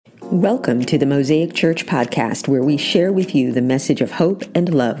Welcome to the Mosaic Church podcast, where we share with you the message of hope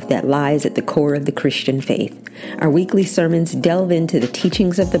and love that lies at the core of the Christian faith. Our weekly sermons delve into the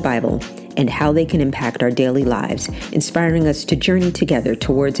teachings of the Bible and how they can impact our daily lives, inspiring us to journey together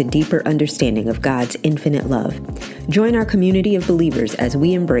towards a deeper understanding of God's infinite love. Join our community of believers as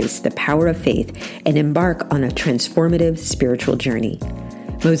we embrace the power of faith and embark on a transformative spiritual journey.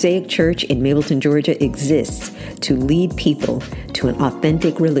 Mosaic Church in Mableton, Georgia exists to lead people to an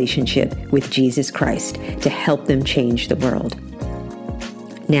authentic relationship with Jesus Christ to help them change the world.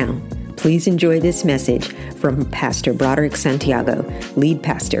 Now, please enjoy this message from Pastor Broderick Santiago, lead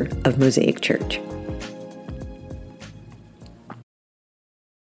pastor of Mosaic Church.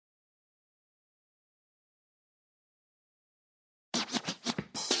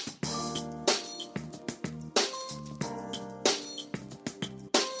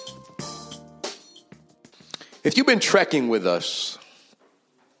 If you've been trekking with us,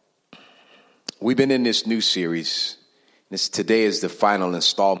 we've been in this new series. Today is the final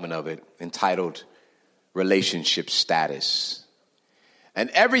installment of it, entitled Relationship Status.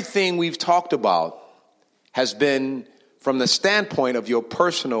 And everything we've talked about has been from the standpoint of your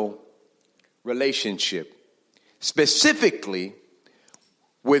personal relationship, specifically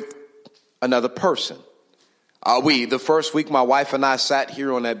with another person. The first week, my wife and I sat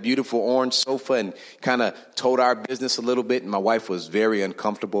here on that beautiful orange sofa and kind of told our business a little bit. And my wife was very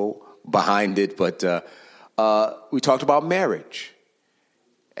uncomfortable behind it. But we talked about marriage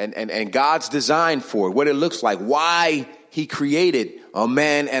and God's design for it, what it looks like, why he created a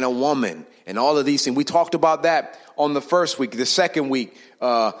man and a woman and all of these things. We talked about that on the first week. The second week,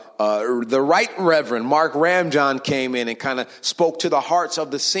 the Right Reverend Mark Ramjohn came in and kind of spoke to the hearts of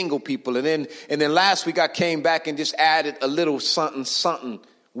the single people. And then last week I came back and just added a little something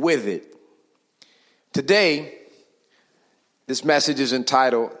with it. Today, this message is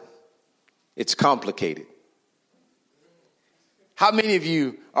entitled, It's Complicated. How many of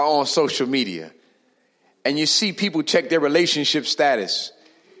you are on social media and you see people check their relationship status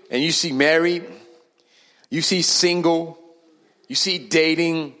and you see married, you see single, you see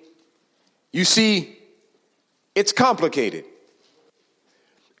dating, you see it's complicated.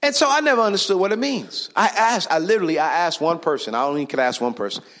 And so I never understood what it means. I asked one person, I only could ask one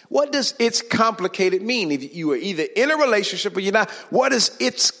person, what does it's complicated mean? If you are either in a relationship or you're not, what does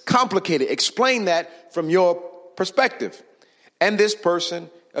it's complicated? Explain that from your perspective. And this person,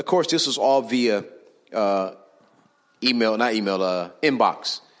 of course, this was all via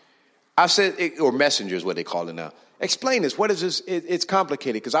inbox. I said, or messenger is what they call it now. Explain this. What is this? It's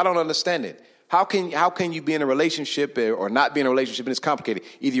complicated because I don't understand it. How can you be in a relationship or not be in a relationship and it's complicated?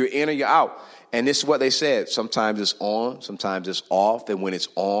 Either you're in or you're out. And this is what they said. Sometimes it's on, sometimes it's off. And when it's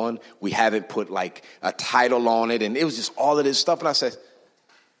on, we haven't put like a title on it. And it was just all of this stuff. And I said,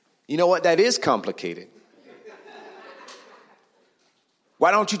 you know what? That is complicated. Why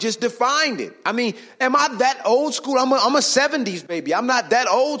don't you just define it? I mean, am I that old school? I'm a 70s baby. I'm not that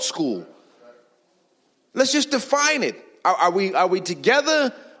old school. Let's just define it. Are we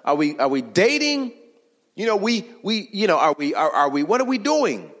together? Are we dating? Are we what are we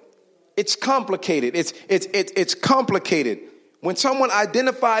doing? It's complicated. It's complicated. When someone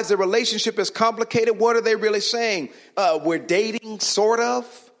identifies the relationship as complicated, what are they really saying? We're dating, sort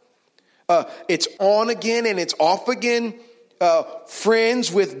of. It's on again and it's off again.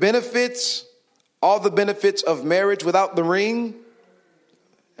 Friends with benefits, all the benefits of marriage without the ring.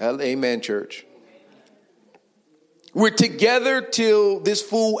 Amen, church. We're together till this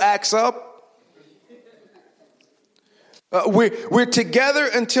fool acts up. We're together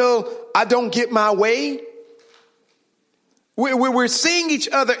until I don't get my way. We're seeing each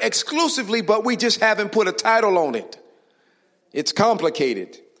other exclusively, but we just haven't put a title on it. It's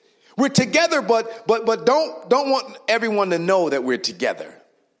complicated. We're together, but don't want everyone to know that we're together.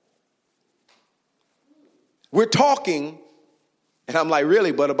 We're talking, and I'm like,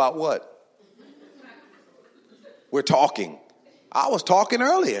 really, but about what? We're talking. I was talking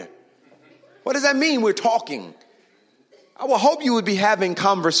earlier. What does that mean, we're talking? I would hope you would be having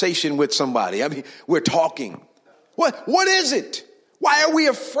conversation with somebody. I mean, we're talking. What is it? Why are we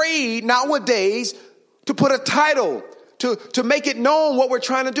afraid nowadays to put a title to make it known what we're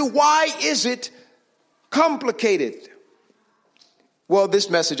trying to do? Why is it complicated? Well, this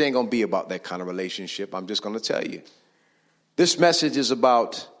message ain't going to be about that kind of relationship. I'm just going to tell you. This message is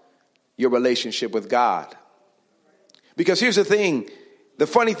about your relationship with God. Because here's the thing. The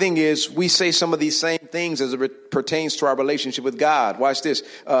funny thing is we say some of these same things as it pertains to our relationship with God. Watch this.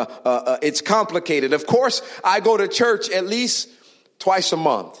 It's complicated. Of course, I go to church at least twice a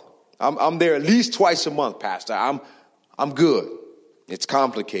month. I'm there at least twice a month, Pastor. I'm good. It's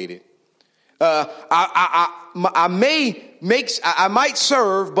complicated. I might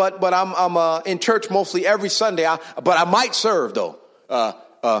serve, but I'm in church mostly every Sunday. But I might serve though.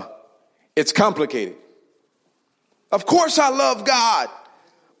 It's complicated. Of course I love God,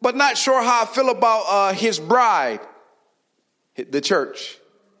 but not sure how I feel about his bride, the church.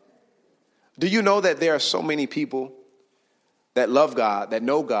 Do you know that there are so many people that love God, that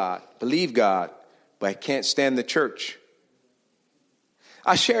know God, believe God, but can't stand the church?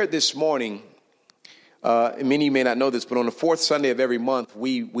 I shared this morning, many may not know this, but on the fourth Sunday of every month,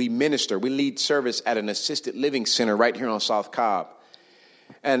 we lead service at an assisted living center right here on South Cobb.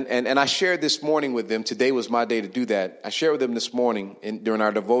 And I shared this morning with them. Today was my day to do that. I shared with them this morning during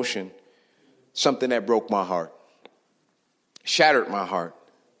our devotion something that broke my heart, shattered my heart.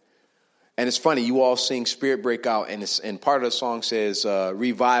 And it's funny, you all sing Spirit Break Out, and part of the song says,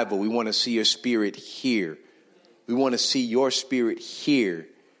 revival, we want to see your spirit here. We want to see your spirit here.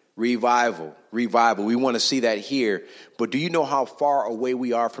 Revival, we want to see that here. But do you know how far away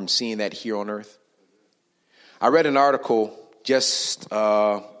we are from seeing that here on earth? I read an article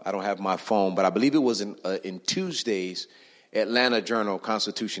I don't have my phone, but I believe it was in Tuesday's Atlanta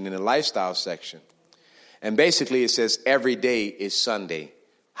Journal-Constitution in the lifestyle section. And basically it says every day is Sunday,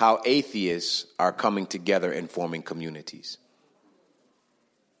 how atheists are coming together and forming communities.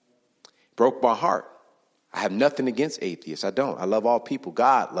 Broke my heart. I have nothing against atheists. I don't. I love all people.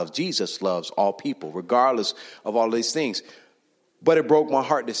 God loves, Jesus loves all people, regardless of all these things. But it broke my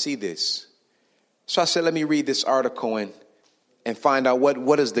heart to see this. So I said, let me read this article and find out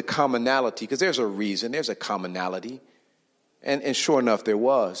what is the commonality, because there's a reason, there's a commonality. And sure enough, there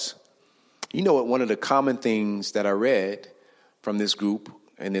was. You know what? One of the common things that I read from this group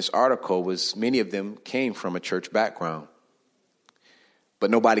in this article was many of them came from a church background. But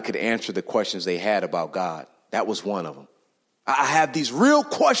nobody could answer the questions they had about God. That was one of them. I have these real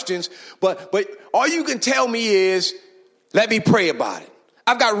questions, but all you can tell me is, let me pray about it.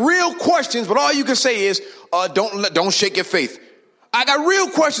 I've got real questions, but all you can say is, don't shake your faith. I got real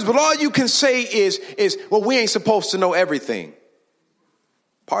questions, but all you can say is, well, we ain't supposed to know everything.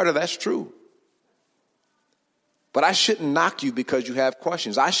 Part of that's true. But I shouldn't knock you because you have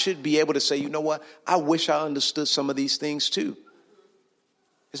questions. I should be able to say, you know what? I wish I understood some of these things too.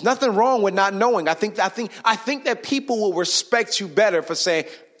 There's nothing wrong with not knowing. I think that people will respect you better for saying,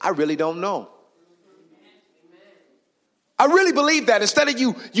 I really don't know. I really believe that instead of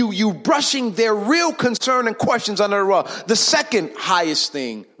you brushing their real concern and questions under the rug. The second highest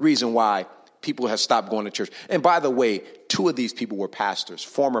reason why people have stopped going to church. And by the way, two of these people were pastors,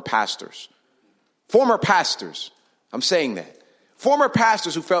 former pastors. I'm saying that. Former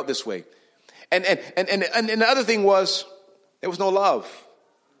pastors who felt this way. And the other thing was, there was no love.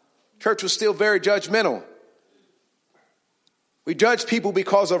 Church was still very judgmental. We judge people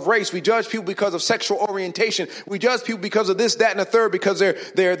because of race. We judge people because of sexual orientation. We judge people because of this, that, and the third, because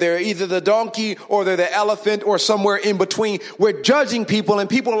they're either the donkey or they're the elephant or somewhere in between. We're judging people, and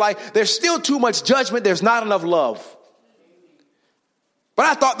people are like, there's still too much judgment. There's not enough love. But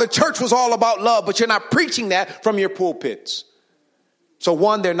I thought the church was all about love, but you're not preaching that from your pulpits. So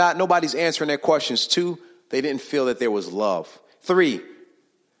one, nobody's answering their questions. Two, they didn't feel that there was love. Three,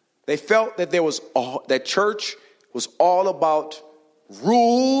 they felt that that church was all about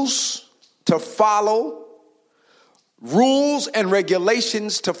rules to follow, rules and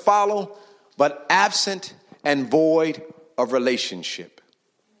regulations to follow, but absent and void of relationship.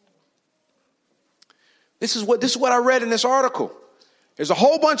 This is what I read in this article. There's a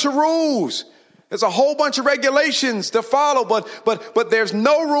whole bunch of rules. There's a whole bunch of regulations to follow, but there's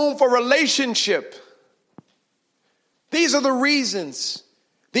no room for relationship. These are the reasons.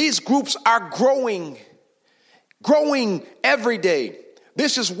 These groups are growing every day.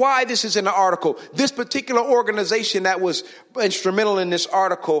 This is why this is in the article. This particular organization that was instrumental in this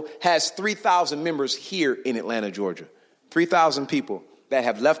article has 3,000 members here in Atlanta, Georgia. 3,000 people that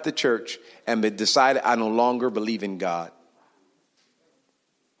have left the church and decided, I no longer believe in God.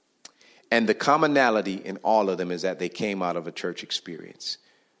 And the commonality in all of them is that they came out of a church experience.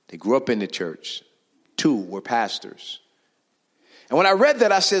 They grew up in the church. 2 were pastors. And when I read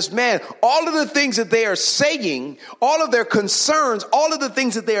that, I says, man, all of the things that they are saying, all of their concerns, all of the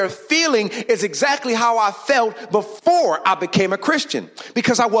things that they are feeling is exactly how I felt before I became a Christian,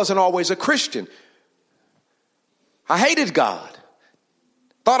 because I wasn't always a Christian. I hated God,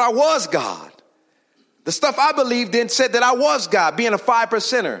 thought I was God. The stuff I believed in said that I was God, being a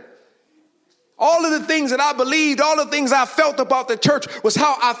 5%er. All of the things that I believed, all the things I felt about the church was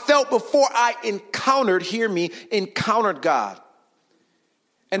how I felt before I encountered God.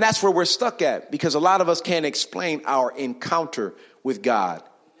 And that's where we're stuck at, because a lot of us can't explain our encounter with God.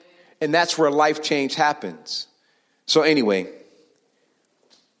 And that's where life change happens. So anyway,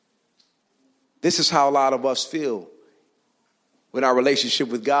 this is how a lot of us feel with our relationship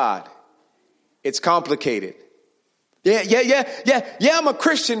with God. It's complicated. Yeah, I'm a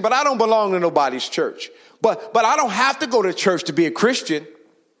Christian, but I don't belong to nobody's church. But I don't have to go to church to be a Christian.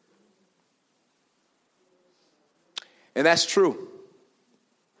 And that's true.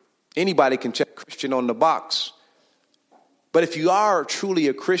 Anybody can check Christian on the box. But if you are truly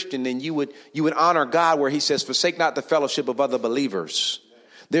a Christian, then you would honor God where he says, forsake not the fellowship of other believers.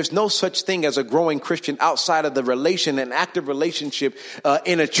 There's no such thing as a growing Christian outside of an active relationship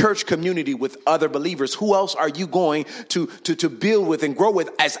in a church community with other believers. Who else are you going to build with and grow with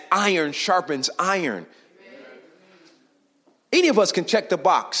as iron sharpens iron? Any of us can check the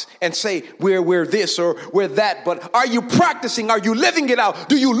box and say we're this or we're that, but are you practicing? Are you living it out?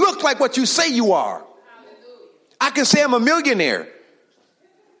 Do you look like what you say you are? I can say I'm a millionaire,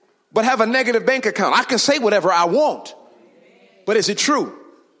 but have a negative bank account. I can say whatever I want, but is it true?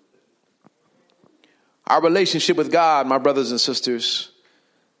 Our relationship with God, my brothers and sisters,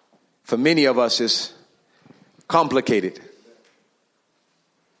 for many of us is complicated.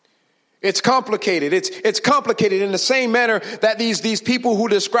 It's complicated. It's complicated in the same manner that these people who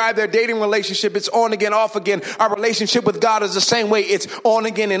describe their dating relationship, it's on again, off again. Our relationship with God is the same way. It's on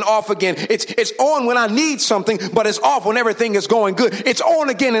again and off again. It's on when I need something, but it's off when everything is going good. It's on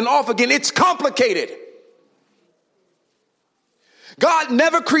again and off again. It's complicated. God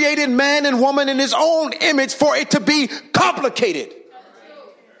never created man and woman in his own image for it to be complicated.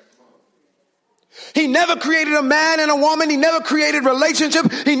 He never created a man and a woman. He never created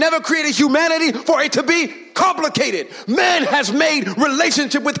relationship. He never created humanity for it to be complicated. Man has made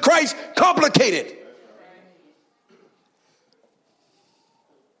relationship with Christ complicated.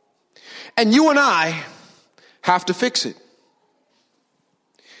 And you and I have to fix it.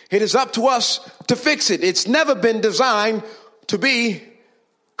 It is up to us to fix it. It's never been designed to be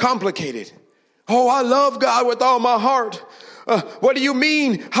complicated. Oh, I love God with all my heart. What do you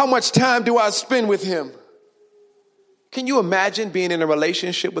mean? How much time do I spend with him? Can you imagine being in a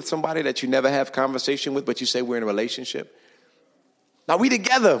relationship with somebody that you never have conversation with, but you say we're in a relationship? Now we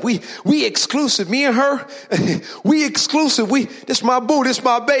together, we exclusive, me and her, we exclusive. This my boo, this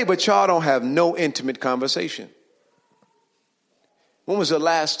my babe, but y'all don't have no intimate conversation. When was the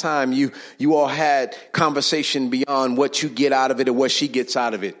last time you all had conversation beyond what you get out of it or what she gets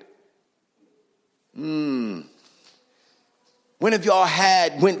out of it? When have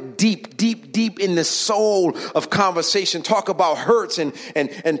y'all went deep in the soul of conversation, talk about hurts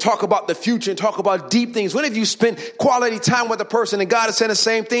and talk about the future and talk about deep things? When have you spent quality time with a person? And God is saying the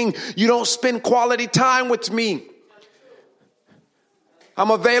same thing. You don't spend quality time with me.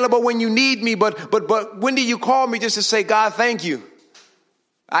 I'm available when you need me, but when do you call me just to say, God, thank you?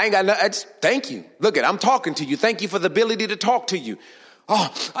 I ain't got no, thank you. Look I'm talking to you. Thank you for the ability to talk to you.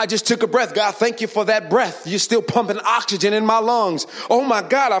 Oh, I just took a breath. God, thank you for that breath. You're still pumping oxygen in my lungs. Oh my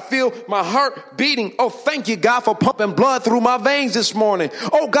God, I feel my heart beating. Oh, thank you, God, for pumping blood through my veins this morning.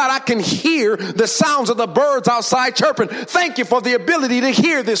 Oh God, I can hear the sounds of the birds outside chirping. Thank you for the ability to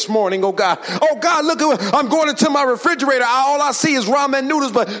hear this morning, oh God. Oh God, look at I'm going into my refrigerator. All I see is ramen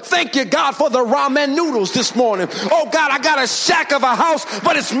noodles, but thank you, God, for the ramen noodles this morning. Oh God, I got a shack of a house,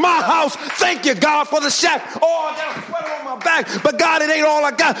 but it's my house. Thank you, God, for the shack. Oh, I got a sweater on my back, but God, it ain't all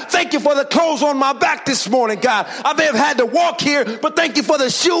I got. Thank you for the clothes on my back this morning, God. I may have had to walk here, but thank you for the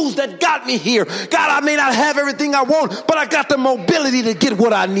shoes that got me here. God, I may not have everything I want, but I got the mobility to get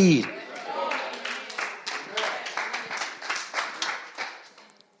what I need.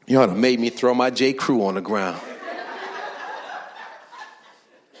 You ought to made me throw my J. Crew on the ground.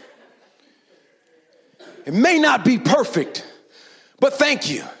 It may not be perfect, but thank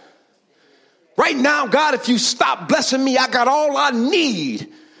you. Right now, God, if you stop blessing me, I got all I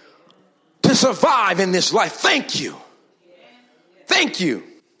need to survive in this life. Thank you. Thank you.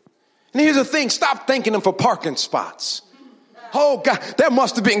 And here's the thing. Stop thanking him for parking spots. Oh, God, that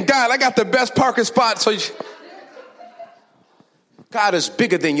must have been God. I got the best parking spot. So God is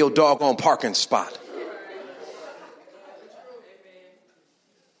bigger than your doggone parking spot.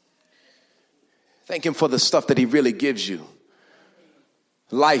 Thank him for the stuff that he really gives you.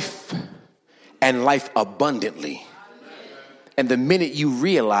 Life. And life abundantly. And the minute you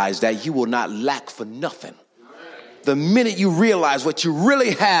realize that, you will not lack for nothing. The minute you realize what you really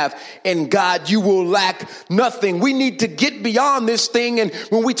have in God, you will lack nothing. We need to get beyond this thing. And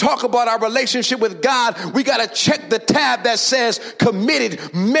when we talk about our relationship with God, we got to check the tab that says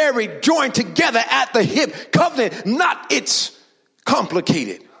committed, married, joined together at the hip, covenant, not it's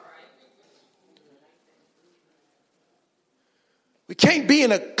complicated. We can't be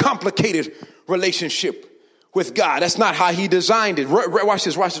in a complicated relationship with God. That's not how he designed it. Watch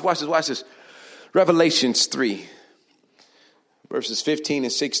this. Revelations 3, verses 15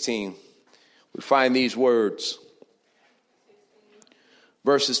 and 16. We find these words.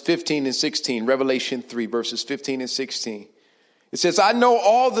 Verses 15 and 16. Revelation 3, verses 15 and 16. It says, I know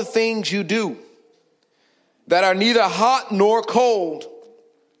all the things you do that are neither hot nor cold.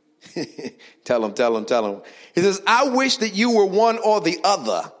 Tell him. He says, I wish that you were one or the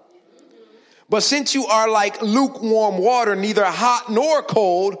other. But since you are like lukewarm water, neither hot nor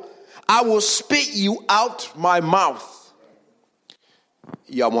cold, I will spit you out my mouth.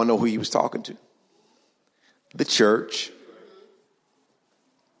 Y'all want to know who he was talking to? The church.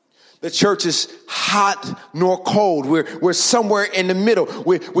 The church is hot nor cold. We're somewhere in the middle.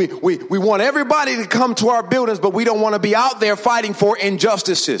 We want everybody to come to our buildings, but we don't want to be out there fighting for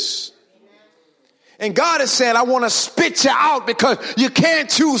injustices. And God is saying, I want to spit you out because you can't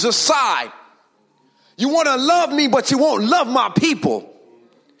choose a side. You want to love me, but you won't love my people.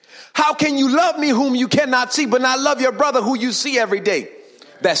 How can you love me whom you cannot see, but not love your brother who you see every day?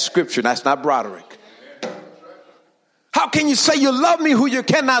 That's scripture. That's not Broderick. How can you say you love me who you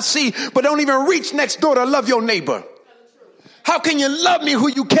cannot see, but don't even reach next door to love your neighbor? How can you love me who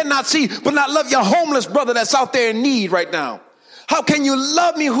you cannot see, but not love your homeless brother that's out there in need right now? How can you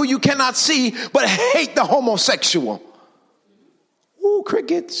love me who you cannot see, but hate the homosexual? Ooh,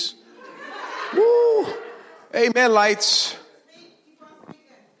 crickets. Ooh. Amen, lights.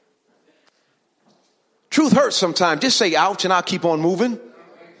 Truth hurts sometimes. Just say ouch and I'll keep on moving.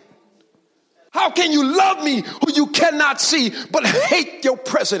 How can you love me who you cannot see, but hate your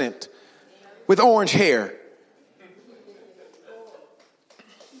president with orange hair?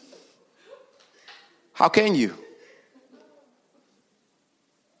 How can you?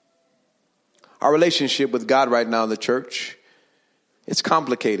 Our relationship with God right now in the church, it's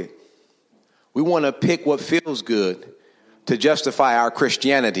complicated. We want to pick what feels good to justify our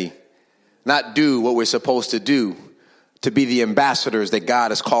Christianity, not do what we're supposed to do to be the ambassadors that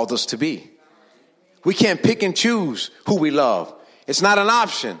God has called us to be. We can't pick and choose who we love. It's not an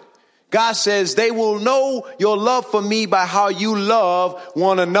option. God says they will know your love for me by how you love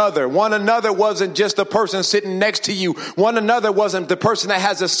one another. One another wasn't just the person sitting next to you. One another wasn't the person that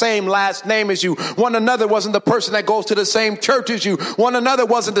has the same last name as you. One another wasn't the person that goes to the same church as you. One another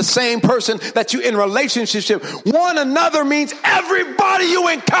wasn't the same person that you in relationship. One another means everybody you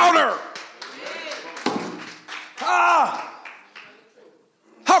encounter.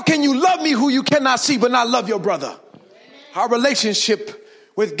 How can you love me who you cannot see but not love your brother? Our relationship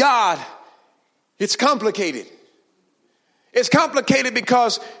with God, it's complicated. It's complicated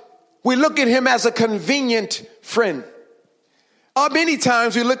because we look at him as a convenient friend. Many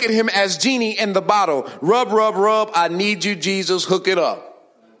times we look at him as genie in the bottle. Rub, rub, rub. I need you, Jesus. Hook it up.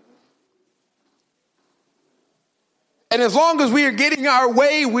 And as long as we are getting our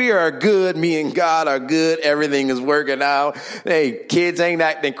way, we are good. Me and God are good. Everything is working out. Hey, kids ain't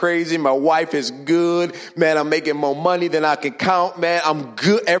acting crazy. My wife is good. Man, I'm making more money than I can count. Man, I'm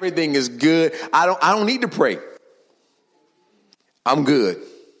good. Everything is good. I don't need to pray. I'm good.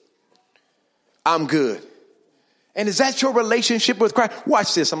 I'm good. And is that your relationship with Christ?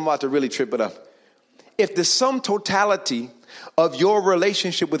 Watch this. I'm about to really trip it up. If the sum totality of your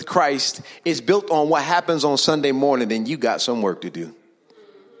relationship with Christ is built on what happens on Sunday morning, then you got some work to do.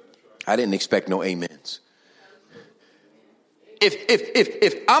 I didn't expect no amens.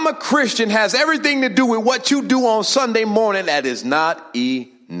 If I'm a Christian has everything to do with what you do on Sunday morning, that is not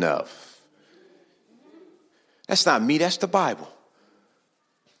enough. That's not me. That's the Bible.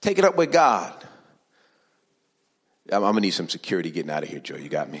 Take it up with God. I'm going to need some security getting out of here, Joe. You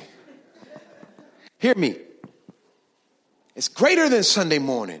got me? Hear me. It's greater than Sunday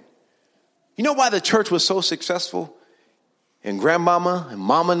morning. You know why the church was so successful in grandmama and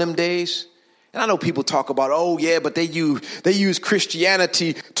mama in them days? And I know people talk about, oh yeah, but they use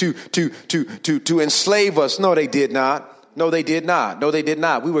Christianity to enslave us. No, they did not. No, they did not. No, they did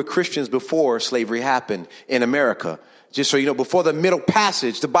not. We were Christians before slavery happened in America. Just so you know, before the Middle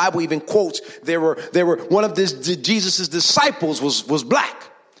Passage, the Bible even quotes there were one of Jesus' disciples was black.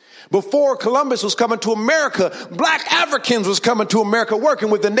 Before Columbus was coming to America, black Africans was coming to America working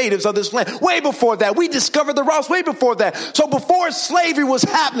with the natives of this land. Way before that, we discovered the routes way before that. So before slavery was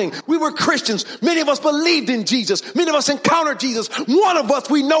happening, we were Christians. Many of us believed in Jesus. Many of us encountered Jesus. One of us,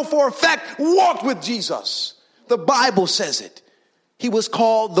 we know for a fact, walked with Jesus. The Bible says it. He was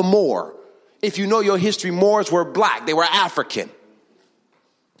called the Moor. If you know your history, Moors were black. They were African.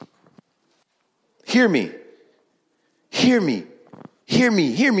 Hear me. Hear me. Hear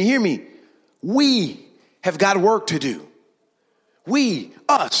me, hear me, hear me. We have got work to do. We,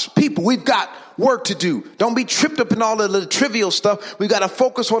 us, people, we've got work to do. Don't be tripped up in all of the trivial stuff. We've got to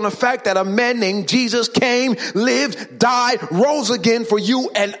focus on the fact that a man named Jesus came, lived, died, rose again for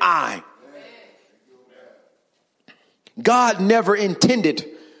you and I. God never intended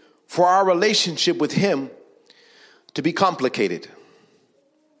for our relationship with him to be complicated.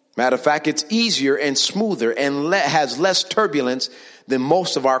 Matter of fact, it's easier and smoother and has less turbulence than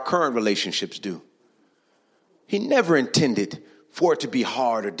most of our current relationships do. He never intended for it to be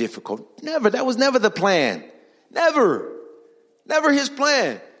hard or difficult. Never. That was never the plan. Never his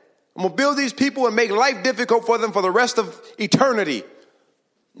plan. I'm going to build these people and make life difficult for them for the rest of eternity.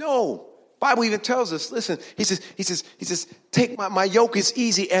 No. Bible even tells us, listen, he says, take my yoke is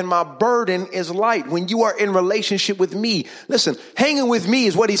easy and my burden is light. When you are in relationship with me, listen, hanging with me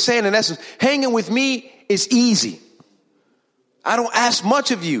is what he's saying in essence. Hanging with me is easy. I don't ask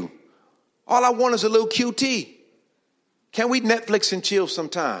much of you. All I want is a little QT. Can we Netflix and chill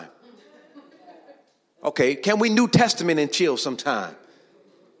sometime? Okay, can we New Testament and chill sometime?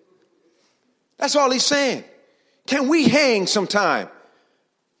 That's all he's saying. Can we hang sometime?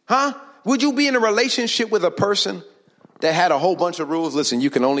 Huh? Would you be in a relationship with a person that had a whole bunch of rules? Listen, you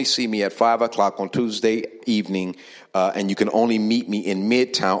can only see me at 5 o'clock on Tuesday evening, and you can only meet me in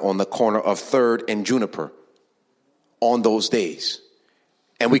Midtown on the corner of 3rd and Juniper on those days.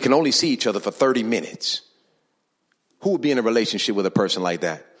 And we can only see each other for 30 minutes. Who would be in a relationship with a person like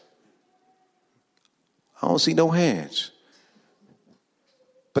that? I don't see no hands.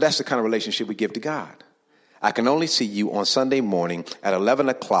 But that's the kind of relationship we give to God. I can only see you on Sunday morning at 11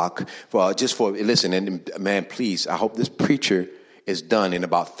 o'clock listen, and man, please, I hope this preacher is done in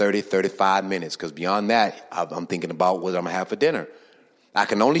about 30, 35 minutes, because beyond that, I'm thinking about what I'm going to have for dinner. I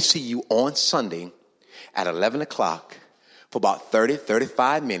can only see you on Sunday at 11 o'clock for about 30,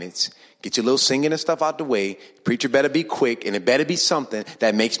 35 minutes. Get your little singing and stuff out the way. The preacher better be quick, and it better be something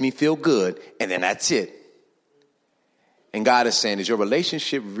that makes me feel good, and then that's it. And God is saying, is your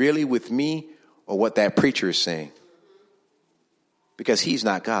relationship really with me or what that preacher is saying? Because he's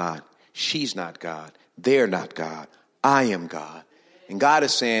not God. She's not God. They're not God. I am God. And God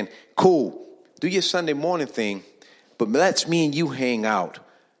is saying, cool, do your Sunday morning thing, but let's me and you hang out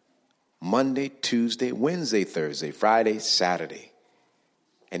Monday, Tuesday, Wednesday, Thursday, Friday, Saturday.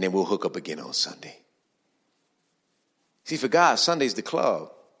 And then we'll hook up again on Sunday. See, for God, Sunday's the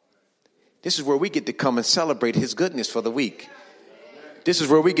club. This is where we get to come and celebrate his goodness for the week. This is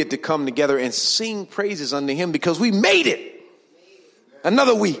where we get to come together and sing praises unto him because we made it.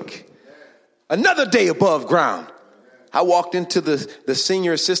 Another week. Another day above ground. I walked into the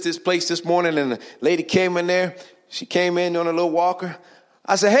senior assistant's place this morning, and the lady came in there. She came in on a little walker.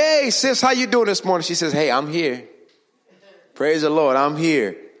 I said, hey, sis, how you doing this morning? She says, hey, I'm here. Praise the Lord, I'm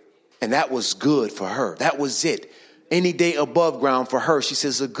here. And that was good for her. That was it. Any day above ground for her, she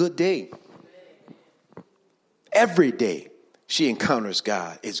says, a good day. Every day she encounters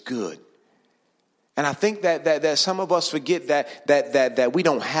God is good. And I think that some of us forget that we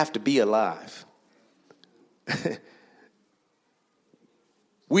don't have to be alive.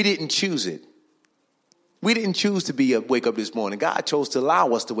 We didn't choose it. We didn't choose to wake up this morning. God chose to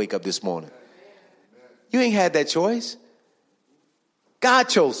allow us to wake up this morning. You ain't had that choice. God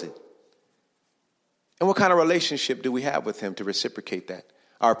chose it. And what kind of relationship do we have with him to reciprocate that?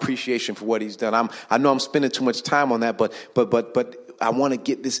 Our appreciation for what he's done. I know I'm spending too much time on that, but I want to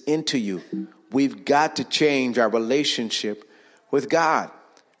get this into you. We've got to change our relationship with God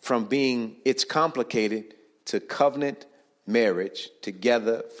from being it's complicated to covenant marriage,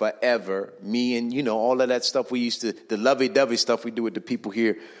 together forever, me and, all of that stuff we used to, the lovey-dovey stuff we do with the people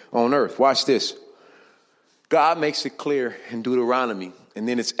here on earth. Watch this. God makes it clear in Deuteronomy, and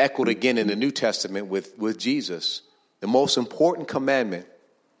then it's echoed again in the New Testament with Jesus. The most important commandment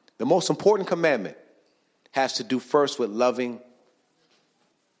has to do first with loving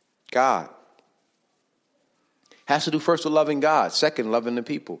God. Has to do first with loving God. Second, loving the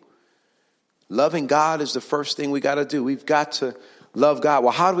people. Loving God is the first thing we got to do. We've got to love God.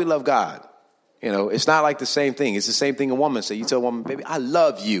 Well, how do we love God? It's not like the same thing. It's the same thing a woman says. You tell a woman, baby, I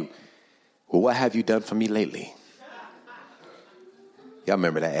love you. Well, what have you done for me lately? Y'all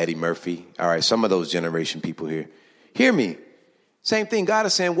remember that, Eddie Murphy? All right, some of those generation people here. Hear me. Same thing. God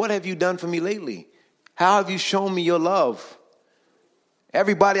is saying, what have you done for me lately? How have you shown me your love?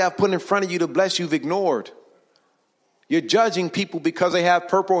 Everybody I've put in front of you to bless you've ignored. You're judging people because they have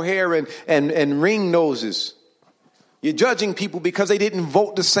purple hair and ring noses. You're judging people because they didn't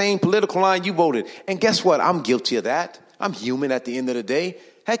vote the same political line you voted. And guess what? I'm guilty of that. I'm human at the end of the day.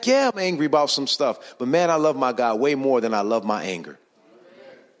 Heck yeah, I'm angry about some stuff. But man, I love my God way more than I love my anger.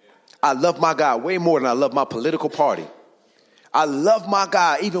 I love my God way more than I love my political party. I love my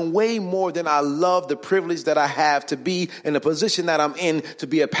God even way more than I love the privilege that I have to be in the position that I'm in, to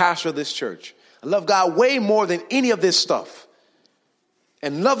be a pastor of this church. I love God way more than any of this stuff.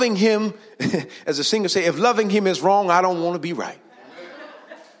 And loving him, as the singer say, if loving him is wrong, I don't want to be right.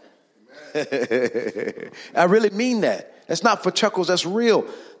 I really mean that. That's not for chuckles. That's real.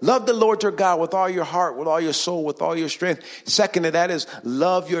 Love the Lord your God with all your heart, with all your soul, with all your strength. Second to that is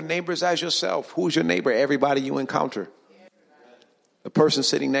love your neighbors as yourself. Who's your neighbor? Everybody you encounter. The person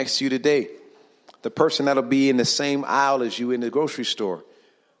sitting next to you today. The person that'll be in the same aisle as you in the grocery store.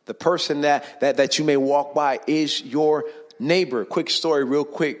 The person that you may walk by is your neighbor. Quick story real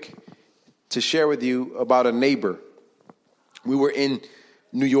quick to share with you about a neighbor. We were in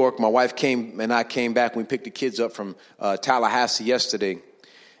New York. My wife came and I came back. We picked the kids up from Tallahassee yesterday.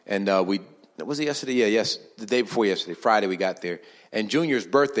 And was it yesterday? Yeah, yes. The day before yesterday, Friday we got there. And Junior's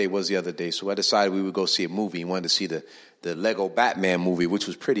birthday was the other day. So I decided we would go see a movie. He wanted to see the Lego Batman movie, which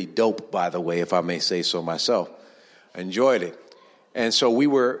was pretty dope, by the way, if I may say so myself. I enjoyed it. And so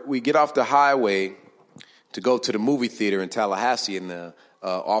we get off the highway to go to the movie theater in Tallahassee, and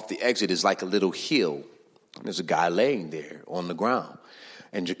off the exit is like a little hill. And there's a guy laying there on the ground.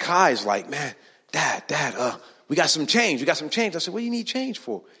 And Jakai's like, man, Dad, we got some change. I said, what do you need change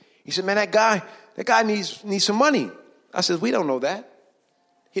for? He said, man, that guy needs some money. I said, we don't know that.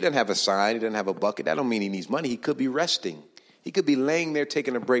 He doesn't have a sign. He doesn't have a bucket. That don't mean he needs money. He could be resting. He could be laying there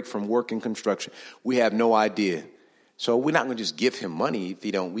taking a break from work and construction. We have no idea. So we're not going to just give him money if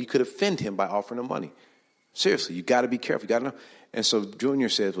he don't. We could offend him by offering him money. Seriously, you got to be careful. You got to know. And so Junior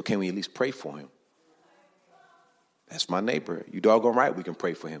says, well, can we at least pray for him? That's my neighbor. You doggone right we can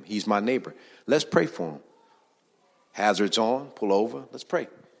pray for him. He's my neighbor. Let's pray for him. Hazards on, pull over. Let's pray.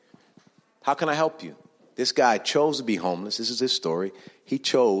 How can I help you? This guy chose to be homeless. This is his story. He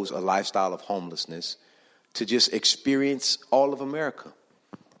chose a lifestyle of homelessness to just experience all of America.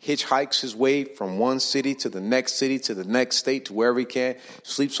 Hitchhikes his way from one city to the next state, to wherever he can.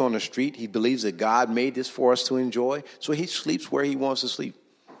 Sleeps on the street. He believes that God made this for us to enjoy. So he sleeps where he wants to sleep.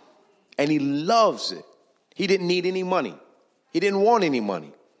 And he loves it. He didn't need any money. He didn't want any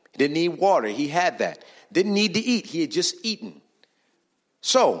money. He didn't need water. He had that. Didn't need to eat. He had just eaten.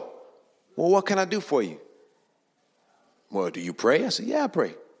 So, well, what can I do for you? Well, do you pray? I said, yeah, I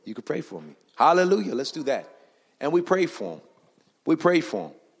pray. You can pray for me. Hallelujah. Let's do that. And we prayed for him. We prayed for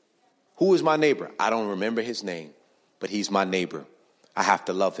him. Who is my neighbor? I don't remember his name, but he's my neighbor. I have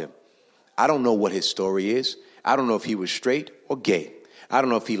to love him. I don't know what his story is. I don't know if he was straight or gay. I don't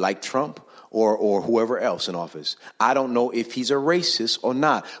know if he liked Trump or whoever else in office. I don't know if he's a racist or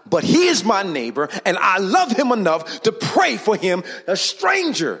not, but he is my neighbor, and I love him enough to pray for him. A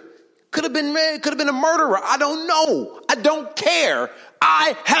stranger could have been a murderer. I don't know. I don't care.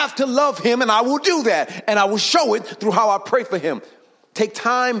 I have to love him, and I will do that, and I will show it through how I pray for him. Take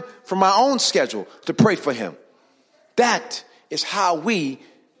time from my own schedule to pray for him. That is how we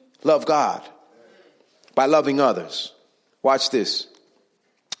love God, by loving others. Watch this.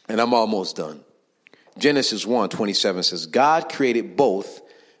 And I'm almost done. Genesis 1:27 says, God created both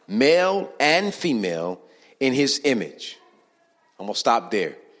male and female in his image. I'm going to stop there.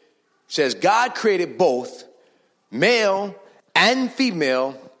 It says God created both male and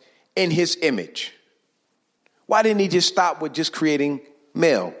female in his image. Why didn't he just stop with just creating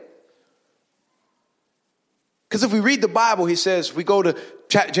male? Because if we read the Bible, he says, we go to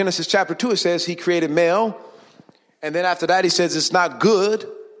Genesis chapter 2, it says he created male. And then after that, he says it's not good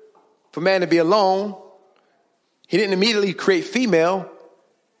for man to be alone. He didn't immediately create female.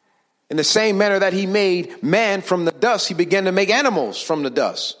 In the same manner that he made man from the dust, he began to make animals from the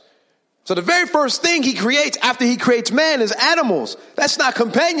dust. So the very first thing he creates after he creates man is animals. That's not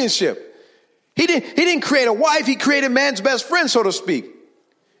companionship. He didn't create a wife. He created man's best friend, so to speak.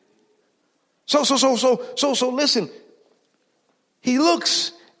 So listen. He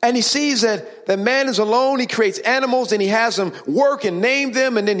looks and he sees that man is alone. He creates animals and he has them work and name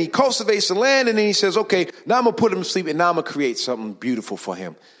them. And then he cultivates the land. And then he says, okay, now I'm going to put him to sleep. And now I'm going to create something beautiful for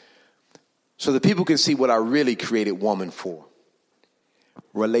him. So that people can see what I really created woman for.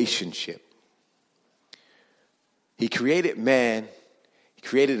 Relationship. He created man. He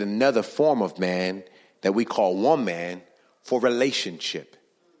created another form of man that we call woman for relationship.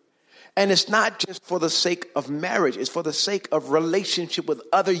 And it's not just for the sake of marriage. It's for the sake of relationship with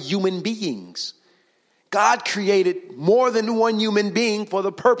other human beings. God created more than one human being for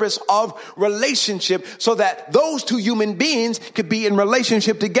the purpose of relationship so that those two human beings could be in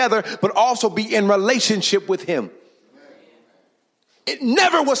relationship together, but also be in relationship with him. It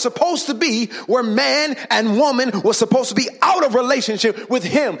never was supposed to be where man and woman was supposed to be out of relationship with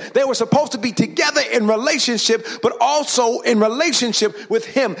him. They were supposed to be together in relationship, but also in relationship with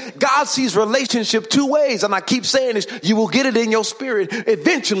him. God sees relationship two ways. And I keep saying this, you will get it in your spirit.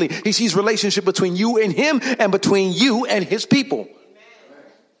 Eventually, he sees relationship between you and him and between you and his people.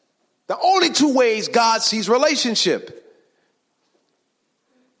 The only two ways God sees relationship.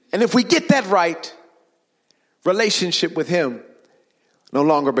 And if we get that right, relationship with him no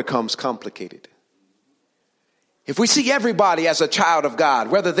longer becomes complicated. If we see everybody as a child of God,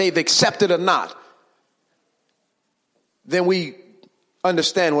 whether they've accepted or not, then we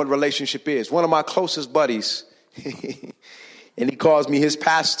understand what relationship is. One of my closest buddies, and he calls me his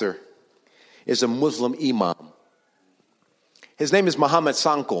pastor, is a Muslim imam. His name is Muhammad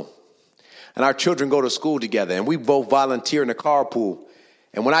Sanko. And our children go to school together, and we both volunteer in the carpool.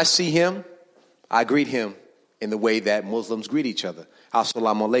 And when I see him, I greet him in the way that Muslims greet each other.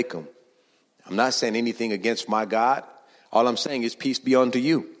 Assalamu alaikum. I'm not saying anything against my God. All I'm saying is peace be unto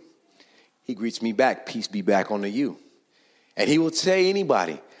you. He greets me back, peace be back unto you. And he will say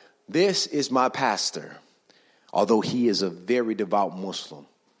anybody, this is my pastor, although he is a very devout Muslim.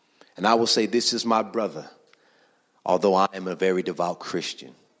 And I will say, this is my brother, although I am a very devout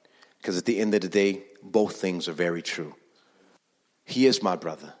Christian. Because at the end of the day, both things are very true. He is my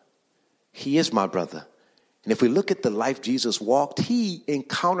brother. He is my brother. And if we look at the life Jesus walked, he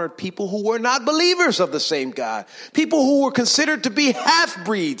encountered people who were not believers of the same God. People who were considered to be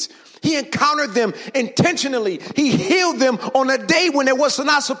half-breeds. He encountered them intentionally. He healed them on a day when there was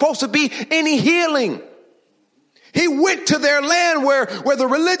not supposed to be any healing. He went to their land where the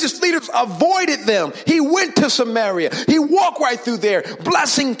religious leaders avoided them. He went to Samaria. He walked right through there,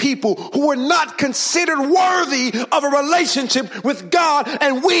 blessing people who were not considered worthy of a relationship with God.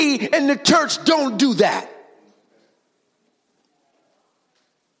 And we in the church don't do that.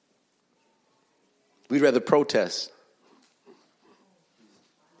 We'd rather protest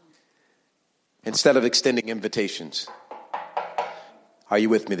instead of extending invitations. Are you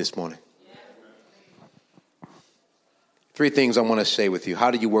with me this morning? Three things I want to say with you. How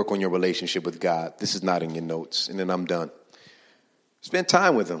do you work on your relationship with God? This is not in your notes, and then I'm done. Spend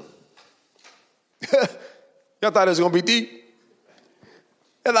time with him. Y'all thought it was going to be deep?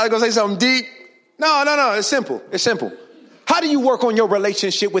 Y'all thought I was going to say something deep? No. It's simple. It's simple. How do you work on your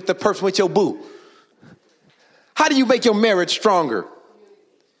relationship with the person, with your boo? How do you make your marriage stronger?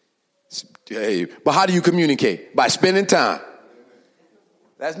 Hey, but how do you communicate? By spending time.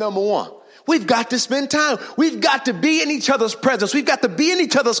 That's number one. We've got to spend time. We've got to be in each other's presence. We've got to be in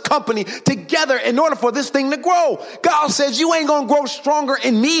each other's company together in order for this thing to grow. God says you ain't going to grow stronger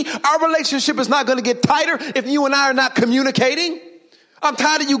in me. Our relationship is not going to get tighter if you and I are not communicating. I'm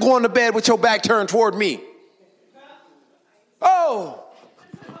tired of you going to bed with your back turned toward me. Oh.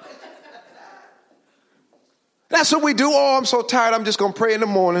 That's what we do. Oh, I'm so tired. I'm just going to pray in the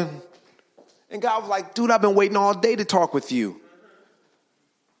morning. And God was like, dude, I've been waiting all day to talk with you.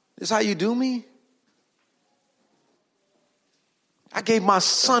 This how you do me? I gave my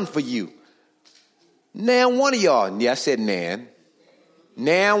son for you. Now one of y'all. Yeah, I said nan.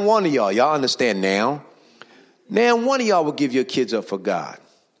 Now one of y'all. Y'all understand now? Now one of y'all will give your kids up for God.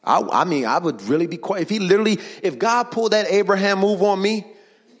 I mean, I would really be quiet. If God pulled that Abraham move on me,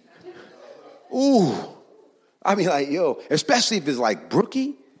 ooh. I mean, like, yo, especially if it's like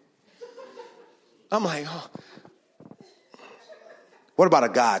Brookie. I'm like, oh. What about a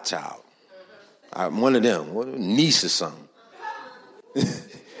godchild? One of them, niece or something.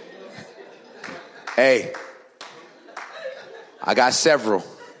 Hey, I got several.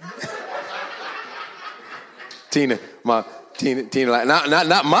 Tina, like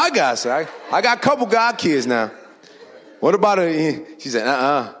not my guy, sir. I got a couple god kids now. What about her? She said,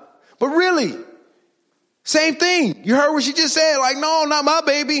 But really, same thing. You heard what she just said. Like, no, not my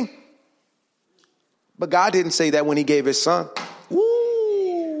baby. But God didn't say that when he gave his son.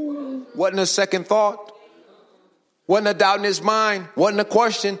 Wasn't a second thought. Wasn't a doubt in his mind. Wasn't a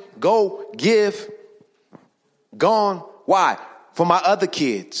question. Go, give. Gone. Why? For my other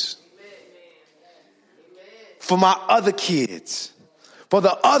kids. For my other kids. For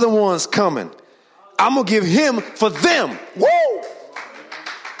the other ones coming. I'm going to give him for them. Woo!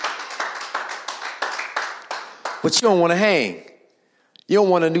 But you don't want to hang. You don't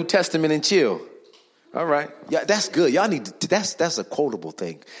want a New Testament and chill. All right. Yeah, that's good. Y'all need to, that's a quotable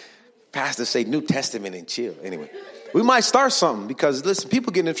thing. Pastors say New Testament and chill. Anyway, we might start something because, listen,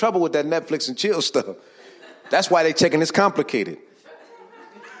 people get in trouble with that Netflix and chill stuff. That's why they checking it's complicated.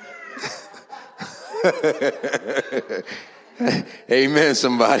 Amen,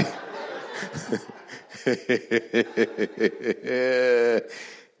 somebody.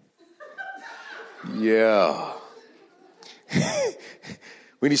 Yeah.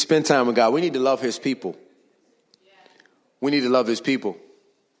 We need to spend time with God. We need to love his people. We need to love his people.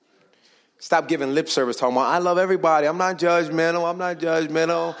 Stop giving lip service talking about, I love everybody. I'm not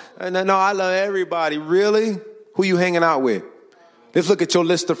judgmental. No, I love everybody. Really? Who you hanging out with? Let's look at your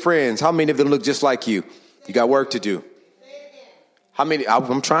list of friends. How many of them look just like you? You got work to do. How many?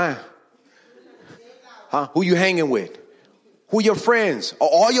 I'm trying. Huh? Who you hanging with? Who your friends?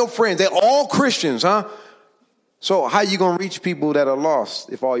 All your friends. They're all Christians, huh? So how you going to reach people that are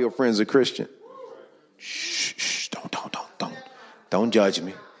lost if all your friends are Christian? Shh, don't judge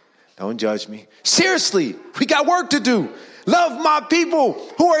me. Don't judge me. Seriously, we got work to do. Love my people.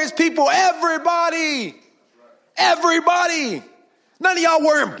 Who are his people? Everybody. Everybody. None of y'all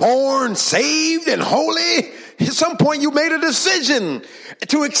weren't born saved and holy. At some point you made a decision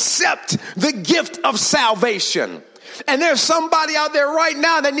to accept the gift of salvation. And there's somebody out there right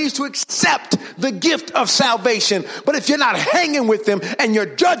now that needs to accept the gift of salvation. But if you're not hanging with them and you're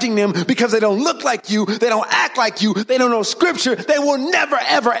judging them because they don't look like you, they don't act like you, they don't know scripture, they will never,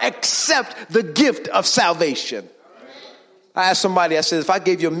 ever accept the gift of salvation. I asked somebody, I said, if I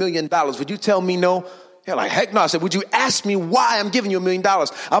gave you $1 million, would you tell me no? They're like, heck no. I said, would you ask me why I'm giving you $1 million?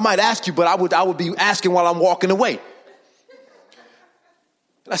 I might ask you, but I would be asking while I'm walking away.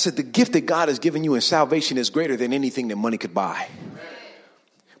 I said, the gift that God has given you in salvation is greater than anything that money could buy.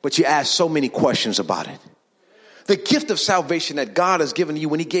 But you ask so many questions about it. The gift of salvation that God has given you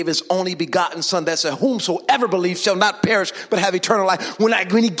when he gave his only begotten son, that said, whomsoever believes shall not perish, but have eternal life.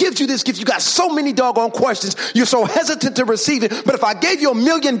 When he gives you this gift, you got so many doggone questions. You're so hesitant to receive it. But if I gave you $1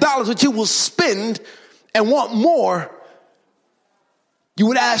 million that you will spend and want more, you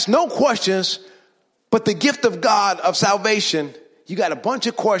would ask no questions. But the gift of God of salvation, you got a bunch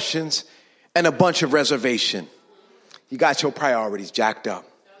of questions and a bunch of reservation. You got your priorities jacked up.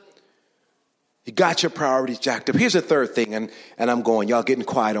 You got your priorities jacked up. Here's the third thing, and I'm going. Y'all getting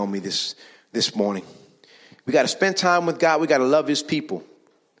quiet on me this morning. We got to spend time with God. We got to love his people.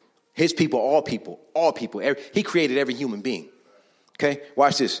 His people, all people, all people. He created every human being. Okay,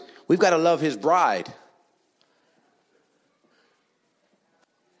 watch this. We've got to love his bride.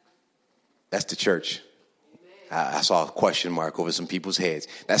 That's the church. I saw a question mark over some people's heads.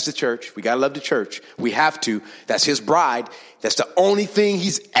 That's the church. We got to love the church. We have to. That's his bride. That's the only thing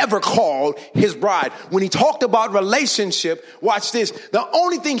he's ever called his bride. When he talked about relationship, watch this. The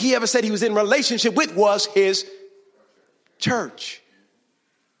only thing he ever said he was in relationship with was his church.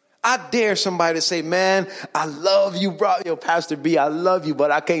 I dare somebody to say, man, I love you, bro. Yo, Pastor B, I love you,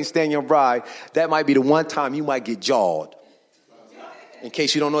 but I can't stand your bride. That might be the one time you might get jawed. In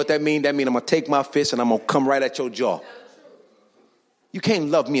case you don't know what that means I'm going to take my fist and I'm going to come right at your jaw. You can't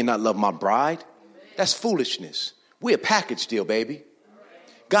love me and not love my bride. That's foolishness. We're a package deal, baby.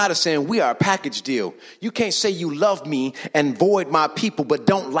 God is saying we are a package deal. You can't say you love me and void my people but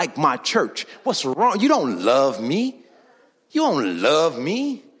don't like my church. What's wrong? You don't love me. You don't love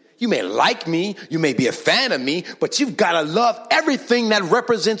me. You may like me, you may be a fan of me, but you've got to love everything that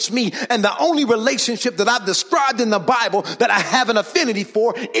represents me. And the only relationship that I've described in the Bible that I have an affinity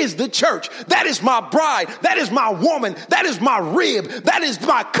for is the church. That is my bride. That is my woman. That is my rib. That is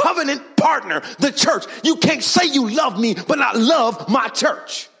my covenant partner, the church. You can't say you love me, but not love my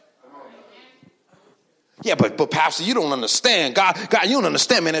church. Yeah, but Pastor, you don't understand. God, you don't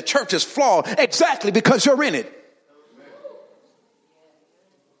understand, man. The church is flawed. Exactly, because you're in it.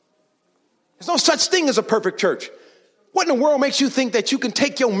 There's no such thing as a perfect church. What in the world makes you think that you can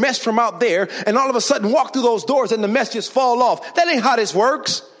take your mess from out there and all of a sudden walk through those doors and the mess just fall off? That ain't how this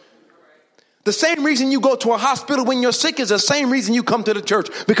works. The same reason you go to a hospital when you're sick is the same reason you come to the church,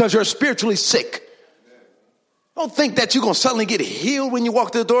 because you're spiritually sick. Don't think that you're going to suddenly get healed when you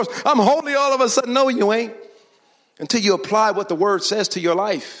walk through the doors. I'm holy all of a sudden. No, you ain't. Until you apply what the word says to your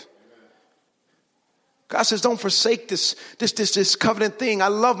life. God says, don't forsake this covenant thing. I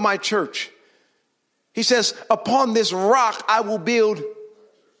love my church. He says, upon this rock, I will build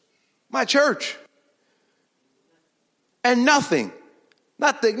my church. And nothing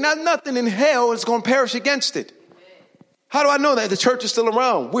in hell is going to perish against it. How do I know that the church is still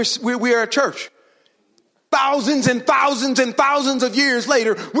around? We are a church. Thousands and thousands and thousands of years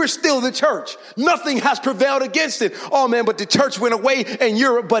later, we're still the church. Nothing has prevailed against it. Oh man, but the church went away in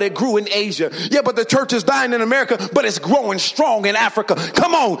Europe, but it grew in Asia. Yeah, but the church is dying in America, but it's growing strong in Africa.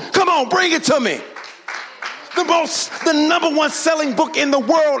 Come on, bring it to me. The number one selling book in the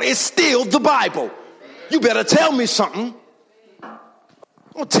world is still the Bible. You better tell me something.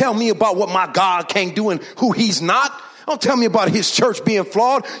 Don't tell me about what my God can't do and who he's not. Don't tell me about his church being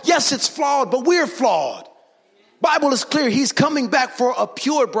flawed. Yes, it's flawed, but we're flawed. Bible is clear. He's coming back for a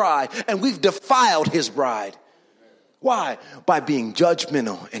pure bride, and we've defiled his bride. Why? By being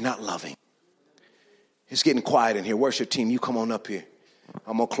judgmental and not loving. It's getting quiet in here. Worship team, you come on up here.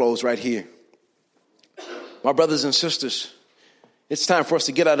 I'm going to close right here. My brothers and sisters, it's time for us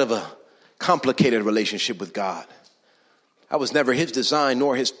to get out of a complicated relationship with God. That was never his design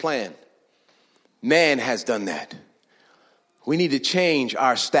nor his plan. Man has done that. We need to change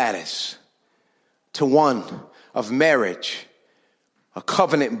our status to one of marriage, a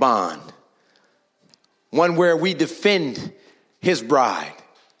covenant bond, one where we defend his bride,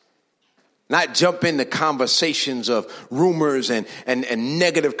 not jump into conversations of rumors and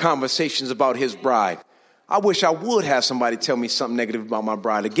negative conversations about his bride. I wish I would have somebody tell me something negative about my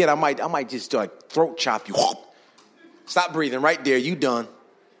bride. Again, I might just like throat chop you. Stop breathing right there. You done.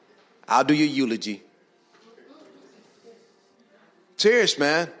 I'll do your eulogy. Serious,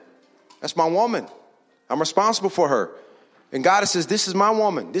 man. That's my woman. I'm responsible for her. And God says, this is my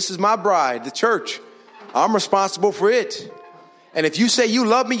woman. This is my bride, the church. I'm responsible for it. And if you say you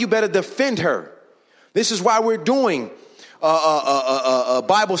love me, you better defend her. This is why we're doing a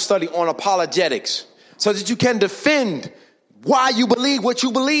Bible study on apologetics, so that you can defend why you believe what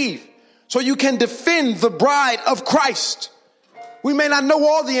you believe. So you can defend the bride of Christ. We may not know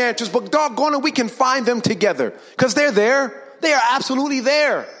all the answers, but doggone it, we can find them together because they're there. They are absolutely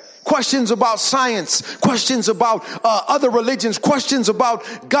there. Questions about science, questions about other religions, questions about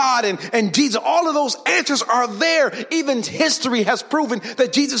God and Jesus. All of those answers are there. Even history has proven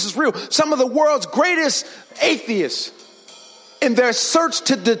that Jesus is real. Some of the world's greatest atheists, in their search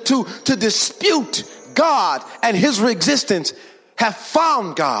to dispute God and his existence, have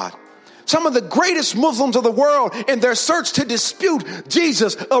found God. Some of the greatest Muslims of the world, in their search to dispute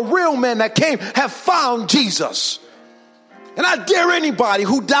Jesus, a real man that came, have found Jesus. And I dare anybody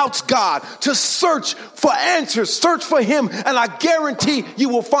who doubts God to search for answers, search for him, and I guarantee you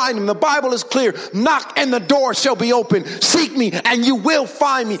will find him. The Bible is clear. Knock and the door shall be open. Seek me and you will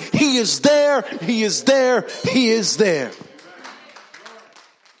find me. He is there. He is there. He is there.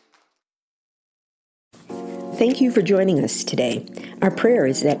 Thank you for joining us today. Our prayer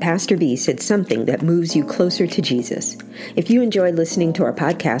is that Pastor B said something that moves you closer to Jesus. If you enjoyed listening to our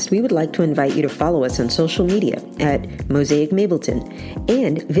podcast, we would like to invite you to follow us on social media at Mosaic Mableton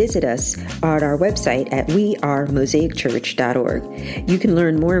and visit us at our website at wearemosaicchurch.org. You can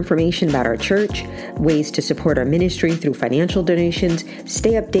learn more information about our church, ways to support our ministry through financial donations,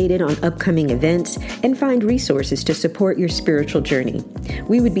 stay updated on upcoming events, and find resources to support your spiritual journey.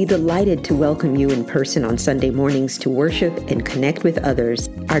 We would be delighted to welcome you in person on Sunday mornings to worship and connect with others.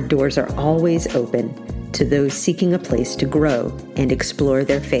 Our doors are always open to those seeking a place to grow and explore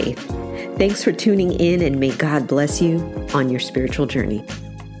their faith. Thanks for tuning in, and may God bless you on your spiritual journey.